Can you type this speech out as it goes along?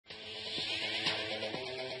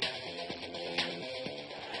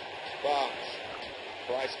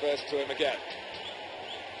vice versa to him again.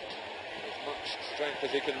 As much strength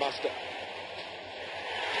as he can muster.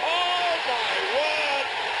 Oh my word!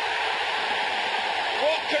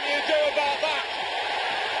 What can you do about that?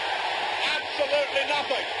 Absolutely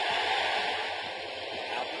nothing.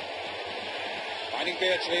 Finding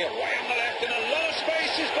Beardsley away on the left in a lot of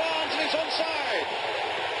space is Barnes, and he's onside.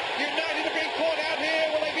 United are being caught out here.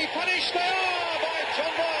 Will they be punished? They are by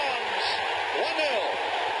John Barnes.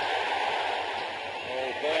 1-0.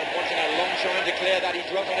 Byrne wanting a long try to clear that. He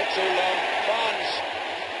dropped on it too long. Barnes.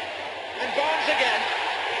 And Barnes again.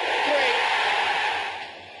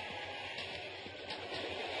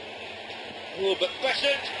 3. Oh, but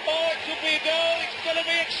Besant. Oh, it could be a goal. It's going to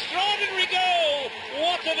be an extraordinary goal.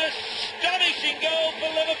 What an astonishing goal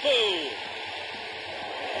for Liverpool.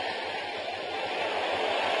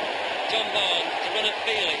 John Barnes to run at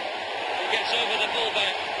Feely. He gets over the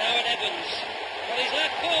fullback. Now at Evans. On his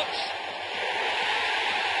left foot.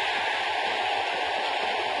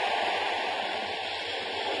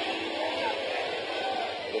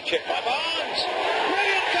 Chip by Barnes.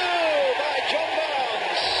 Brilliant goal by John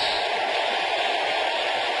Barnes.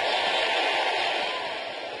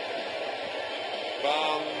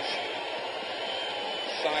 Barnes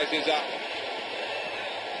sizes up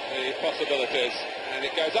the possibilities, and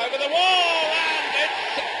it goes over the wall, and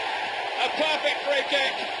it's a perfect free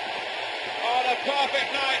kick on a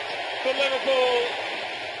perfect night for Liverpool.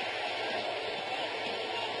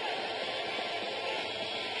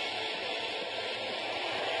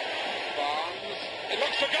 It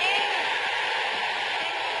looks for goal!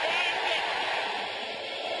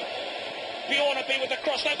 Bjornaby with the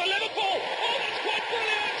cross now for Liverpool! Oh, that's quite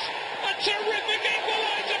brilliant! A terrific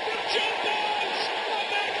equaliser from John Barnes! A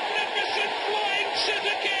magnificent flying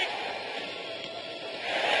centre kick!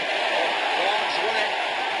 Barnes won it.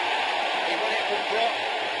 He won it from Brock.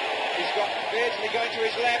 He's got Beardsley going to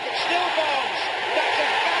his left.